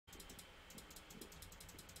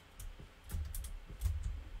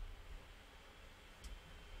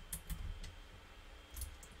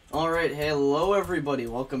Alright, hello everybody.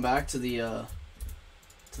 Welcome back to the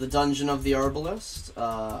dungeon of the Arbalist.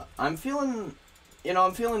 I'm feeling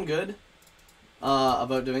good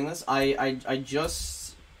about doing this. I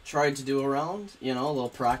just tried to do a round, a little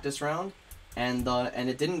practice round, and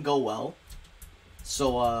it didn't go well.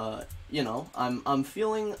 So I'm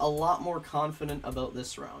feeling a lot more confident about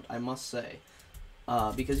this round, I must say.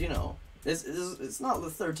 Because it's not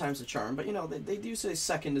the third time's a charm, but they do say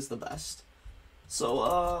second is the best. So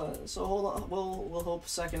hold on. We'll hope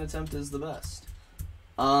second attempt is the best.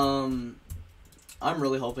 I'm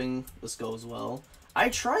really hoping this goes well. I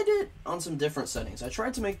tried it on some different settings. I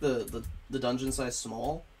tried to make the dungeon size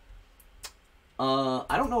small. I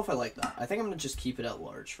don't know if I like that. I think I'm gonna just keep it at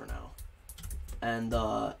large for now, and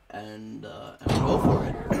go for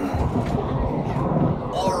it.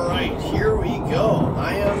 All right, here we go.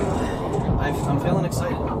 I'm feeling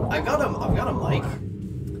excited. I've got a mic.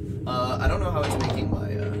 I don't know how it's making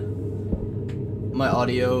my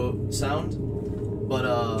audio sound, but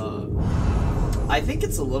I think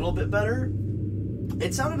it's a little bit better.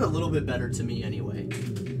 It sounded a little bit better to me anyway,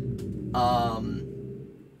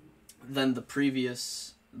 than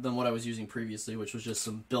what I was using previously, which was just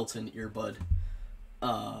some built-in earbud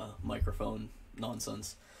microphone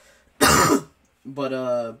nonsense. But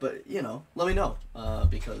let me know,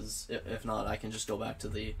 because if not, I can just go back to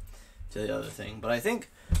the other thing. But I think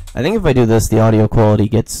if I do this, the audio quality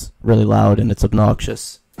gets really loud and it's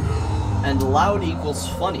obnoxious. And loud equals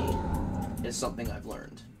funny is something I've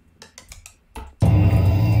learned.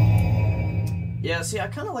 Yeah, see, I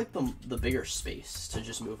kind of like the bigger space to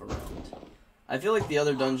just move around. I feel like the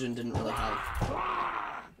other dungeon didn't really have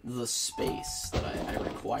the space that I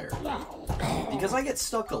required. Because I get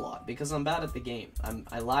stuck a lot, because I'm bad at the game.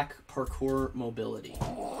 I lack parkour mobility.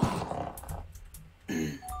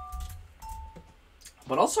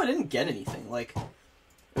 But also I didn't get anything. Like,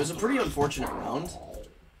 it was a pretty unfortunate round.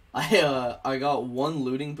 I got one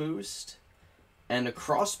looting boost and a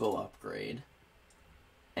crossbow upgrade,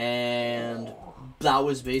 and that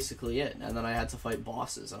was basically it. And then I had to fight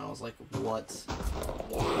bosses, and I was like, what is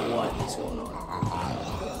going on?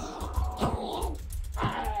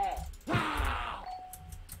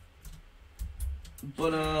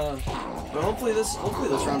 But hopefully this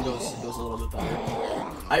round goes a little bit better.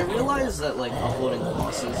 I realize that like uploading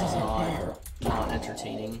bosses is not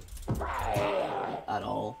entertaining at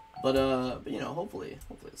all. But hopefully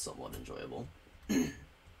it's somewhat enjoyable.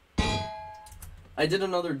 I did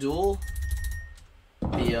another duel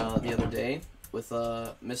the other day with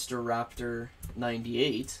Mr. Raptor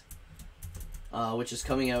 98, which is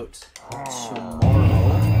coming out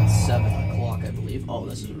tomorrow at 7 o'clock, I believe. Oh,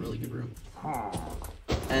 this is a really good room.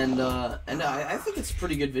 And I think it's a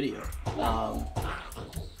pretty good video.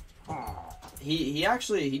 He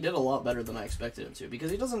did a lot better than I expected him to,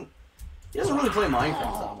 because he doesn't really play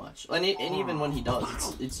Minecraft that much. And even when he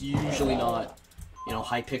does, it's usually not,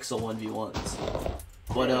 high pixel 1v1s.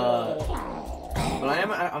 But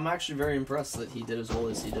I'm actually very impressed that he did as well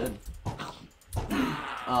as he did.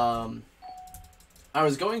 I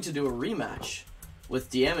was going to do a rematch with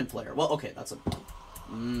Diamond Player. Well, okay, that's a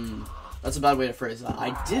bad way to phrase that.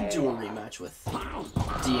 I did do a rematch with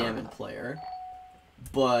Diamond Player,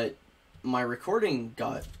 but my recording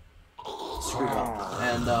got screwed up,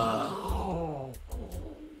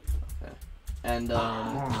 and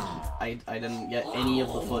I didn't get any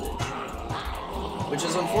of the footage, which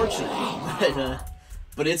is unfortunate.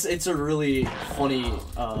 But it's a really funny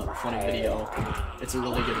video. It's a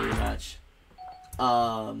really good rematch.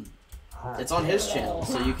 It's on his channel,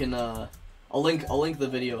 so you can I'll link the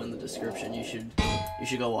video in the description. You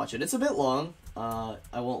should go watch it. It's a bit long, I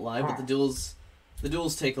won't lie, but the duels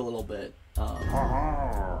take a little bit.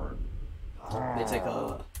 They take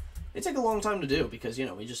a long time to do, because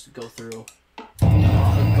we just go through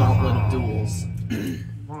a gauntlet of duels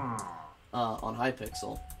on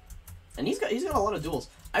Hypixel, and he's got a lot of duels.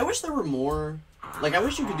 I wish there were more. Like, I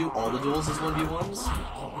wish you could do all the duels as 1v1s,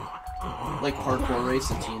 like Parkour Race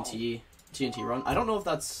and TNT Run. I don't know if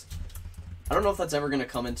that's ever gonna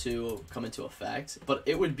come into effect, but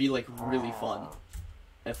it would be like really fun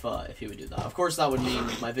if he would do that. Of course, that would mean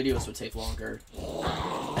my videos would take longer,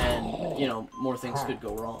 and more things could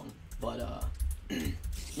go wrong. But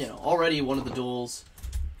already one of the duels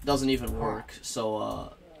doesn't even work.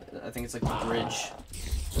 So I think it's like the bridge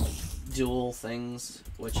duel things,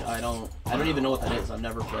 which I don't even know what that is. I've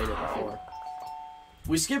never played it before.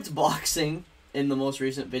 We skipped boxing in the most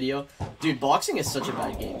recent video. Dude, boxing is such a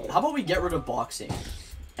bad game. How about we get rid of boxing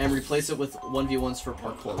and replace it with 1v1s for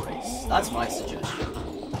Parkour Race? That's my suggestion.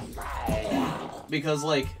 Because,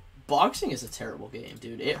 like, boxing is a terrible game,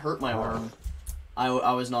 dude. It hurt my arm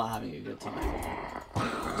I was not having a good time.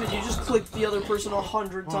 Dude, you just clicked the other person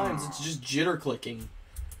 100 times. It's just jitter clicking.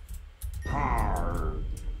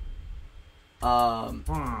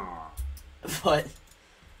 But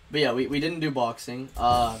yeah, we didn't do boxing.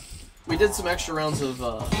 We did some extra rounds of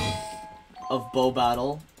bow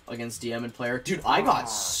battle against Diamond Player. Dude, I got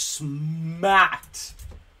smacked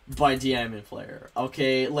by Diamond Player.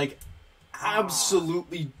 Okay, like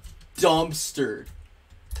absolutely dumpstered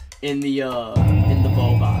in the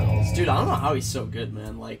bow battles. Dude, I don't know how he's so good,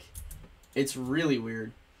 man. Like, it's really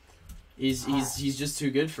weird. He's just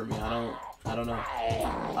too good for me. I don't know.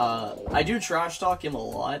 I do trash talk him a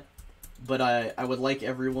lot, but I would like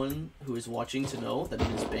everyone who is watching to know that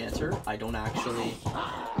it is banter. I don't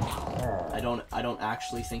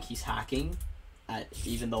actually think he's hacking,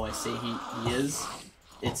 even though I say he is.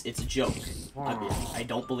 It's a joke. I mean, I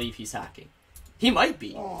don't believe he's hacking. He might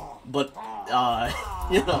be, but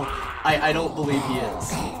you know, I don't believe he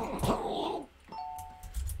is.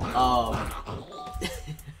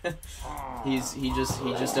 He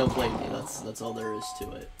just outplayed me. That's all there is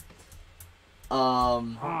to it.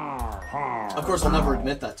 Of course, I'll never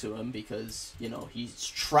admit that to him because, you know, he's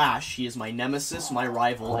trash. He is my nemesis, my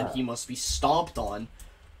rival, and he must be stomped on,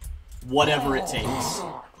 whatever it takes.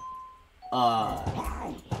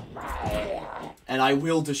 And I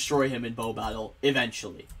will destroy him in bow battle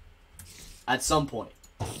eventually, at some point.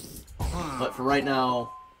 But for right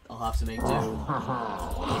now, I'll have to make do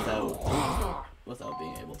without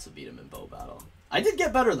being able to beat him in bow battle. I did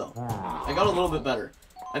get better though. I got a little bit better.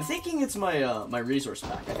 I'm thinking it's my my resource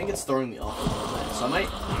pack. I think it's throwing me off a little bit. So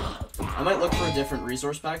I might look for a different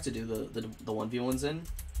resource pack to do the 1v1s in.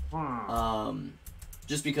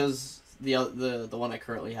 Just because the one I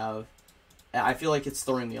currently have, I feel like it's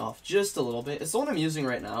throwing me off just a little bit. It's the one I'm using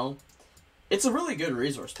right now. It's a really good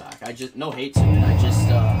resource pack. No hate to it.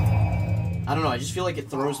 I don't know. I just feel like it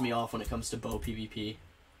throws me off when it comes to bow PvP.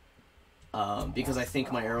 Because I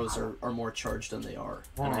think my arrows are more charged than they are,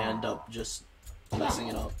 and I end up just messing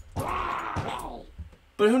it up.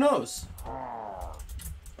 But who knows?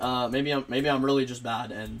 Maybe I'm really just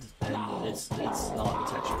bad, and it's not the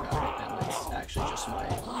texture pack, and it's actually just my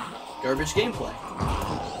garbage gameplay.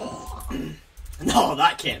 No,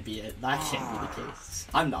 that can't be it. That can't be the case.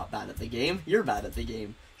 I'm not bad at the game. You're bad at the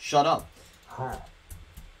game. Shut up. Oh,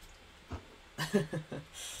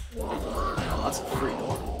 that's a free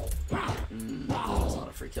door. That's not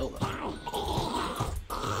a free kill, though.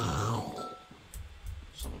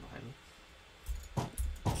 Someone behind me.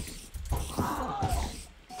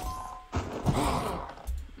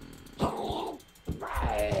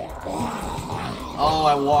 Oh,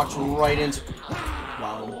 I walked right into...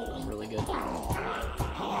 Wow, I'm really good.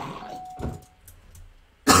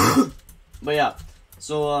 But yeah,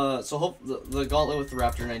 so hope the gauntlet with the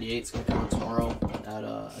Raptor 98 is gonna come out tomorrow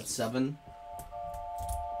at 7.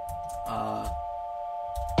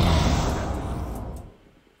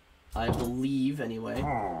 I believe anyway.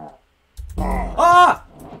 Ah!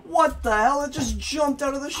 What the hell? It just jumped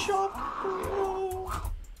out of the shop.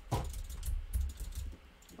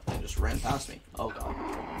 It just ran past me. Oh god.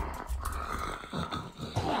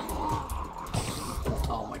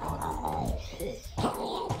 Oh my god.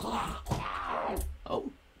 Oh.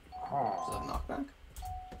 Is that a knockback?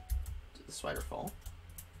 Did the spider fall?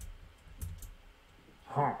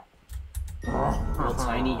 Will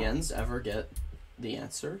Tiny Yens ever get the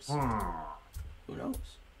answers? Who knows?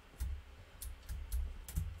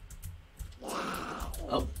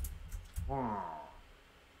 Oh.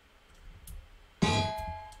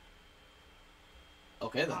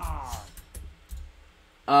 Okay then.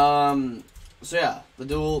 So yeah, the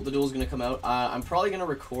duel's gonna come out. I'm probably gonna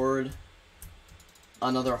record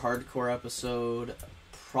another hardcore episode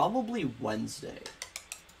probably Wednesday.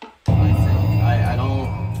 I think.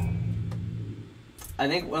 I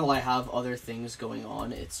think when I have other things going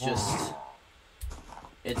on, it's just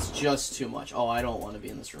too much. Oh, I don't want to be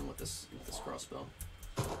in this room with this crossbow.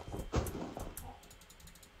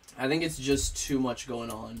 I think it's just too much going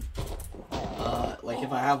on. Like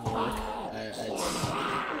if I have work,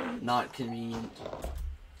 it's not convenient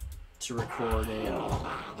to record a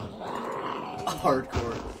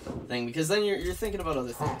hardcore thing, because then you're thinking about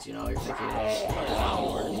other things, you know. You're thinking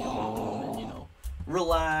about being home and, you know,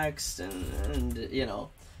 relaxed and you know,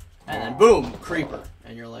 and then boom, creeper,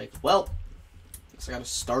 and you're like, well, guess I gotta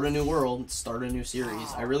start a new world, start a new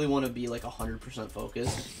series. I really want to be like 100%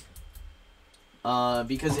 focused,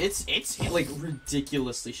 because it's like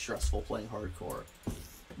ridiculously stressful playing hardcore.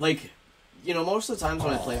 Like, you know, most of the times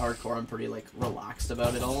when I play hardcore, I'm pretty like relaxed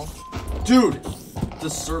about it all. Dude, the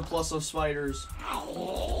surplus of spiders.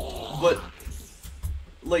 But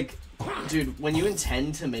like dude, when you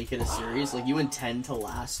intend to make it a series, like, you intend to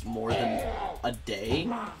last more than a day,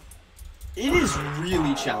 it is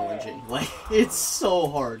really challenging. Like, it's so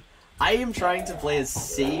hard. I am trying to play as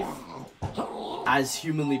safe as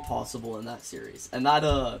humanly possible in that series. And that,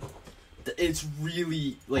 it's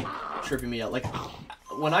really, like, tripping me out. Like,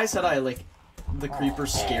 when I said the creeper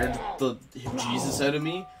scared the Jesus out of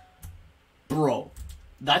me, bro,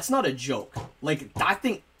 that's not a joke. Like, that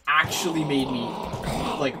thing actually made me,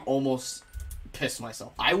 like, almost piss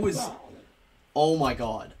myself. Oh my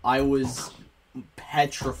god, I was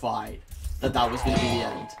petrified that was going to be the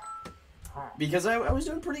end. Because I was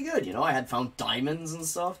doing pretty good, you know, I had found diamonds and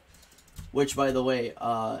stuff. Which, by the way,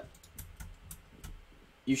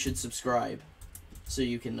 you should subscribe so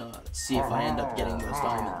you can see if I end up getting those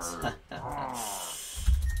diamonds.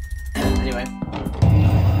 Anyway,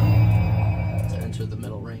 to enter the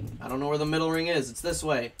middle ring. I don't know where the middle ring is. It's this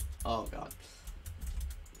way. Oh god.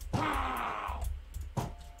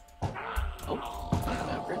 Oh, I can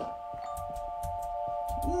upgrade.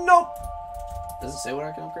 Nope. Does it say what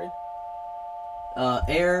I can upgrade?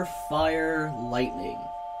 Air, fire, lightning.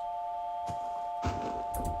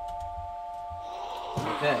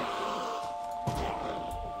 Okay.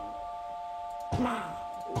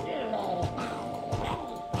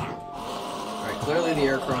 Alright, clearly the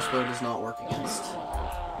air crossbow does not work against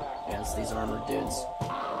these armored dudes.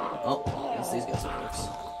 Oh, against these guys it works.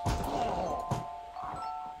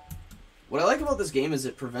 What I like about this game is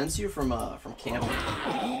it prevents you from camping.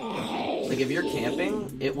 Like, if you're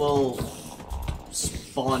camping, it will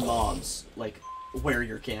spawn mobs, like, where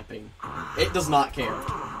you're camping. It does not care.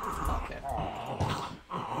 Okay.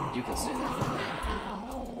 You can stay there.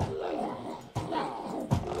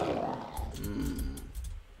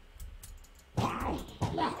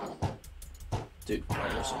 Dude, why are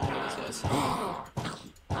there so many of these guys?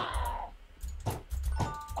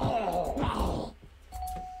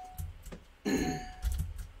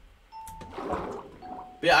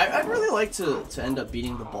 But yeah, I'd really like to end up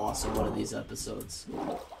beating the boss in one of these episodes.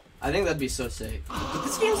 I think that'd be so sick. But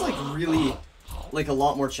this game's, like, really, like, a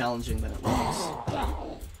lot more challenging than it looks.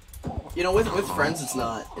 You know, with friends, it's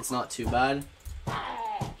not too bad.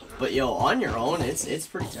 But yo, on your own, it's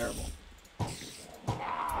pretty terrible.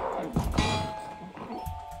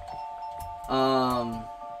 Oh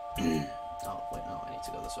wait, no, I need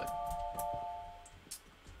to go this way.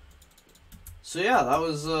 So yeah, that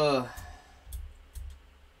was oh,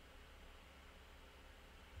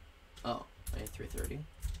 I need 330.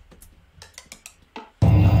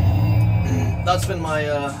 That's been my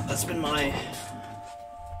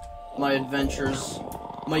adventures,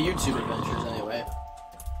 my YouTube adventures anyway.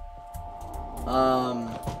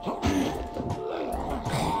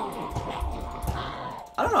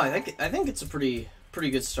 I don't know, I think it's a pretty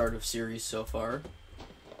good start of series so far.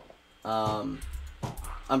 I'm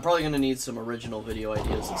probably gonna need some original video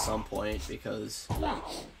ideas at some point, because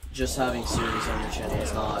just having series on your channel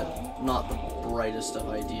is not the brightest of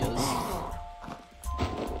ideas.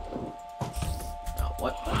 Oh,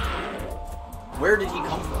 what? Where did he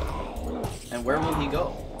come from? And where will he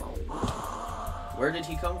go? Where did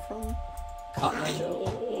he come from? Cotton Eye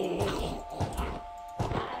Joe?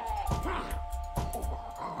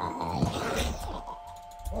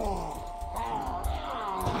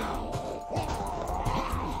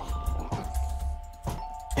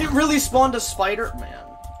 It really spawned a spider? Man.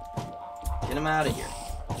 Get him out of here.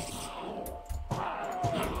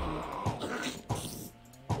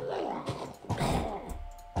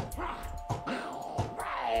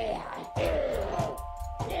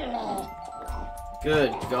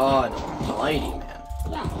 Good God almighty, man.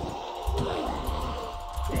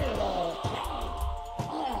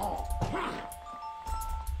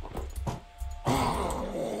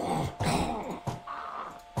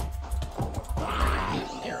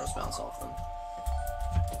 Arrows bounce off them.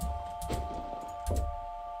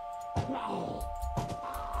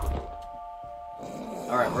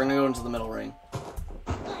 Alright, we're gonna go into the middle ring.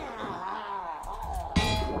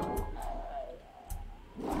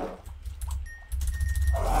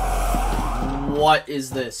 What is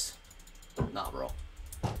this? Nah, bro.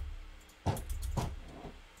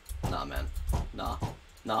 Nah, man.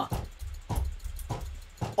 Nah.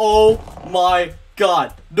 Oh my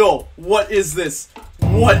god. No. What is this?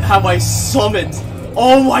 What have I summoned?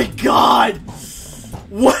 Oh my god.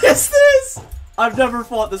 What is this? I've never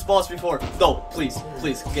fought this boss before. No, please,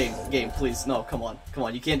 game, please. No, come on.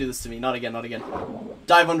 You can't do this to me. Not again.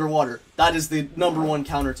 Dive underwater. That is the #1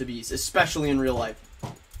 counter to bees, especially in real life.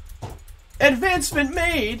 Advancement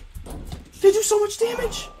made! They do so much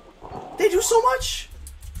damage! They do so much!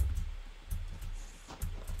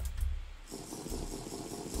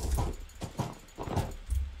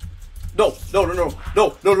 No, no, no, no,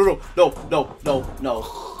 no, no, no, no, no, no, no.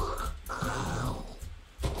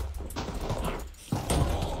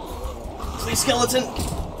 Please, skeleton.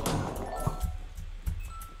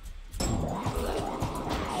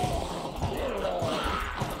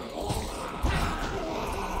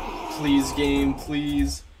 Please, game,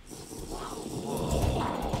 please.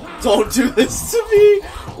 Don't do this to me!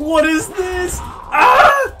 What is this?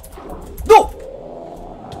 Ah! No!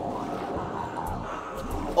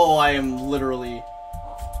 Oh, I'm literally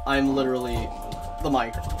the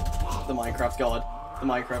Minecraft god. The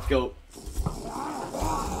Minecraft goat.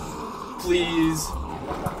 Please.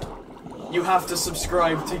 You have to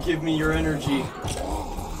subscribe to give me your energy.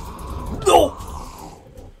 No!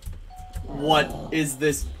 What is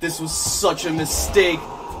this? This was such a mistake.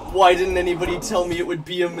 Why didn't anybody tell me it would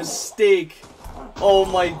be a mistake? Oh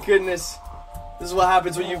my goodness. This is what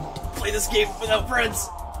happens when you play this game without friends.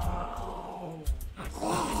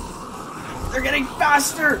 They're getting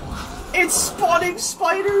faster. It's spawning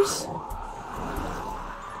spiders.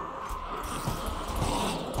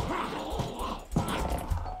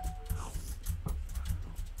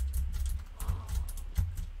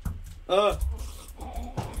 No!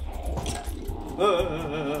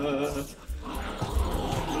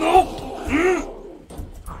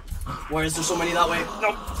 Why is there so many that way?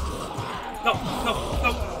 No! No! No!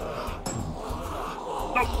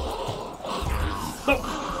 No! No! No!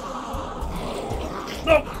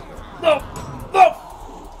 No! No! No!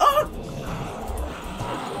 Ah!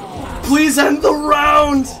 Please end the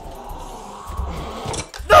round!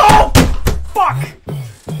 No! Fuck!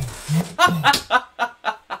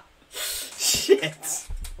 Shit!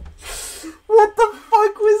 What the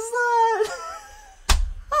fuck was that?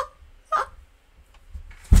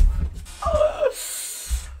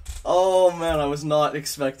 Oh man, I was not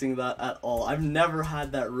expecting that at all. I've never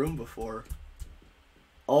had that room before.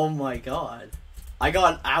 Oh my god. I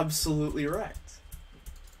got absolutely wrecked.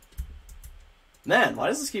 Man, why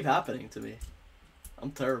does this keep happening to me?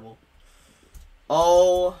 I'm terrible.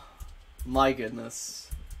 Oh my goodness.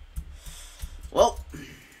 Well,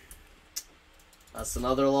 that's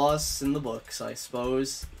another loss in the books, I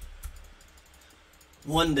suppose.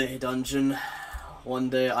 One day, Dungeon. One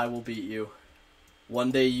day I will beat you.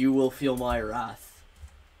 One day you will feel my wrath.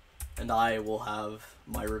 And I will have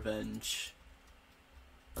my revenge.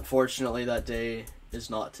 Unfortunately, that day is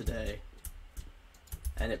not today.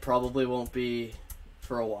 And it probably won't be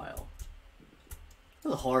for a while.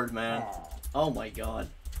 This is hard, man. Oh my god.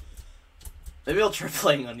 Maybe I'll try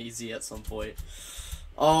playing on easy at some point.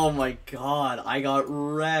 Oh my god, I got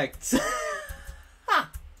wrecked.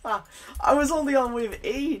 I was only on wave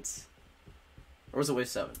 8. Or was it wave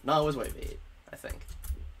 7? No, it was wave 8, I think.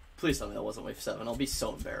 Please tell me that wasn't wave 7. I'll be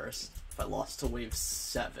so embarrassed if I lost to wave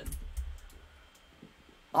 7.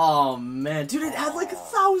 Oh man, dude, it had like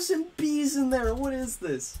 1,000 bees in there. What is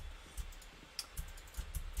this?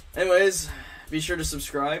 Anyways, be sure to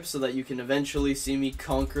subscribe so that you can eventually see me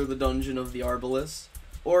conquer the dungeon of the Arbalist.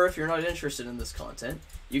 Or if you're not interested in this content,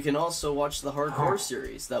 you can also watch the hardcore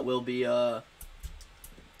series that will be, I've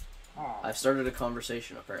started a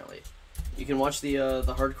conversation apparently. You can watch the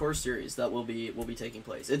hardcore series that will be taking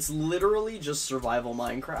place. It's literally just survival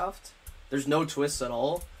Minecraft. There's no twists at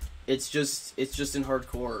all. It's just in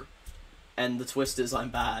hardcore, and the twist is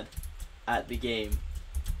I'm bad at the game.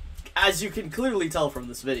 As you can clearly tell from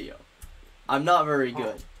this video, I'm not very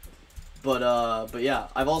good. But yeah,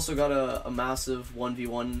 I've also got a massive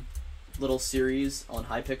 1v1 little series on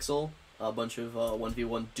Hypixel, a bunch of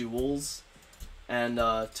 1v1 duels, and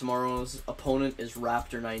tomorrow's opponent is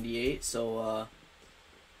Raptor98. So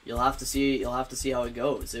you'll have to see how it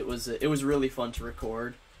goes. It was really fun to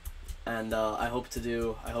record. And I hope to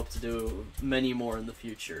do many more in the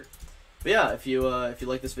future. But yeah, if you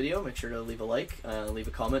like this video, make sure to leave a like, leave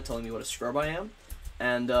a comment telling me what a scrub I am,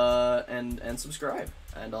 and subscribe.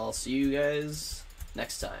 And I'll see you guys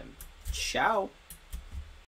next time. Ciao.